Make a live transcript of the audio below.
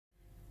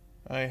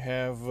I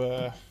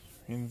have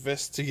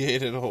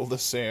investigated all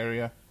this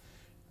area,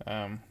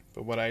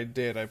 but what I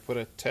did, I put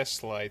a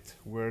test light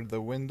where the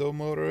window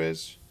motor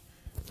is,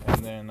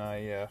 and then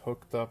I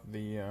hooked up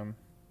the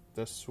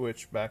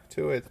switch back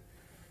to it.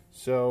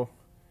 So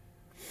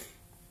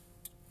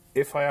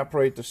if I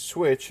operate the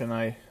switch and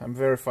I'm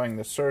verifying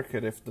the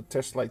circuit, if the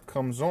test light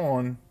comes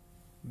on,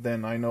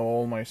 then I know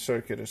all my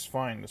circuit is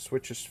fine. The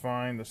switch is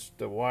fine,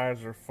 the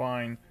wires are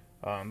fine.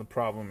 The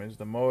problem is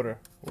the motor,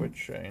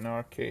 which in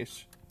our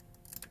case,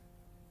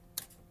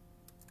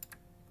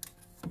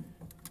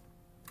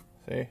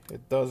 see,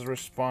 it does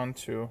respond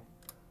to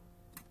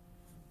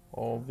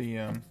all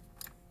the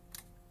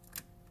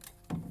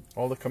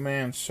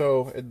commands,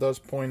 so it does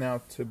point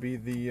out to be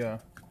the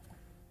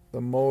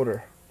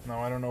motor.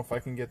 Now I don't know if I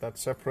can get that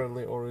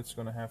separately, or it's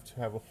gonna have to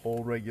have a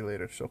whole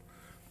regulator, so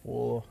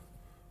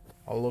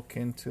I'll look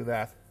into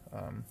that.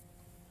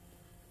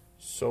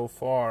 So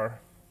far,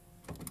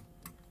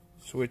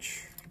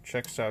 switch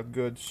checks out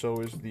good, so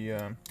is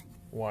the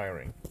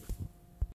wiring.